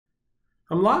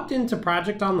I'm logged into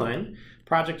Project Online.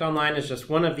 Project Online is just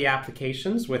one of the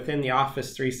applications within the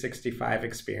Office 365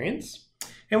 experience.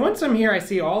 And once I'm here, I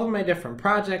see all of my different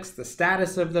projects, the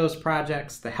status of those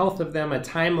projects, the health of them, a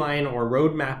timeline or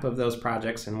roadmap of those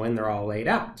projects, and when they're all laid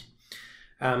out.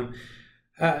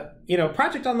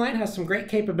 Project Online has some great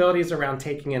capabilities around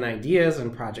taking in ideas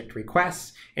and project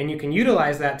requests, and you can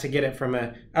utilize that to get it from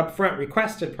an upfront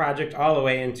requested project all the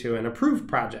way into an approved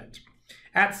project.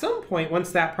 At some point,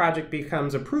 once that project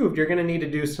becomes approved, you're going to need to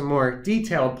do some more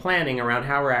detailed planning around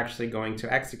how we're actually going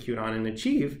to execute on and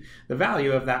achieve the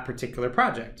value of that particular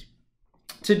project.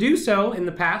 To do so, in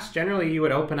the past, generally you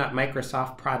would open up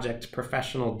Microsoft Project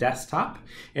Professional Desktop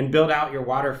and build out your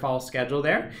waterfall schedule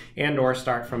there and/or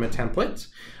start from a template.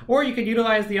 Or you could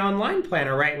utilize the online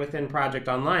planner right within Project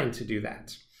Online to do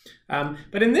that.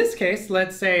 But in this case,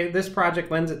 let's say this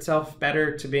project lends itself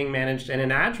better to being managed in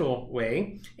an agile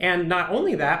way. And not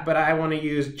only that, but I want to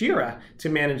use Jira to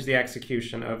manage the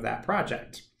execution of that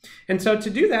project. And so to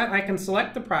do that, I can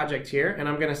select the project here, and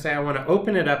I'm going to say I want to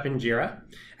open it up in Jira.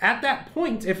 At that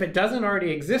point, if it doesn't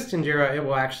already exist in Jira, it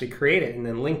will actually create it and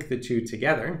then link the two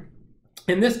together.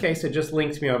 In this case, it just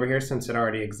linked me over here since it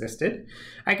already existed.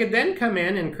 I could then come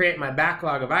in and create my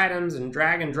backlog of items and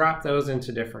drag and drop those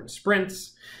into different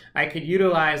sprints. I could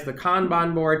utilize the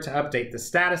Kanban board to update the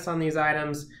status on these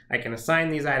items. I can assign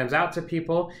these items out to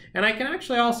people, and I can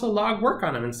actually also log work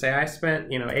on them and say I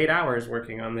spent 8 hours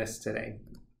working on this today.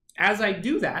 As I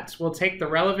do that, we'll take the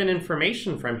relevant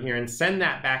information from here and send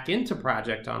that back into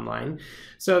Project Online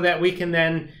so that we can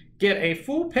then get a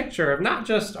full picture of not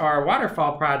just our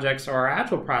waterfall projects or our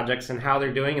agile projects and how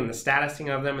they're doing and the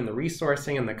statusing of them and the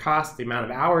resourcing and the cost, the amount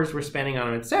of hours we're spending on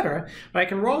them, etc. But I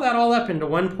can roll that all up into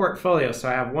one portfolio so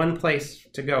I have one place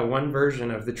to go, one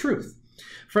version of the truth.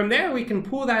 From there, we can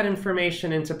pull that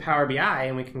information into Power BI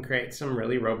and we can create some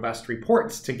really robust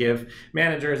reports to give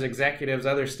managers, executives,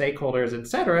 other stakeholders,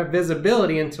 etc.,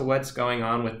 visibility into what's going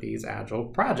on with these agile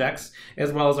projects,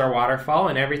 as well as our waterfall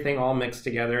and everything all mixed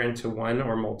together into one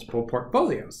or multiple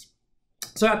portfolios.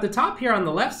 So at the top here on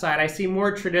the left side, I see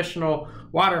more traditional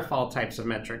waterfall types of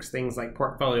metrics, things like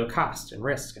portfolio cost and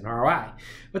risk and ROI.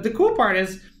 But the cool part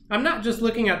is, I'm not just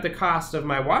looking at the cost of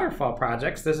my waterfall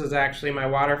projects. This is actually my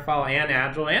waterfall and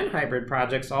agile and hybrid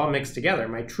projects all mixed together,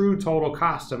 my true total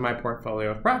cost of my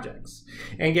portfolio of projects,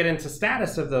 and get into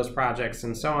status of those projects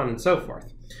and so on and so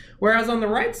forth. Whereas on the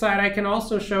right side, I can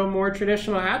also show more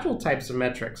traditional agile types of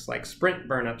metrics like sprint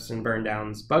burnups and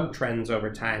burndowns, bug trends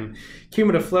over time,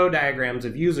 cumulative flow diagrams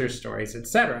of user stories,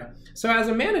 etc. So as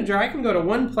a manager, I can go to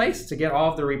one place to get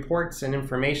all of the reports and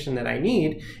information that I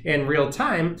need in real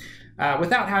time,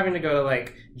 without having to go to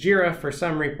like Jira for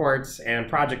some reports and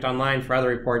Project Online for other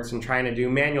reports and trying to do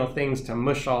manual things to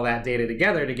mush all that data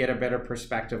together to get a better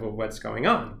perspective of what's going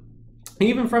on.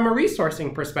 Even from a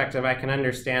resourcing perspective, I can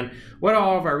understand what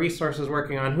all of our resources are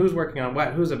working on, who's working on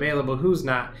what, who's available, who's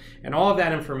not, and all of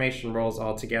that information rolls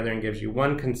all together and gives you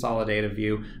one consolidated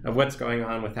view of what's going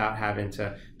on without having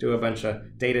to do a bunch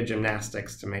of data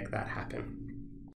gymnastics to make that happen.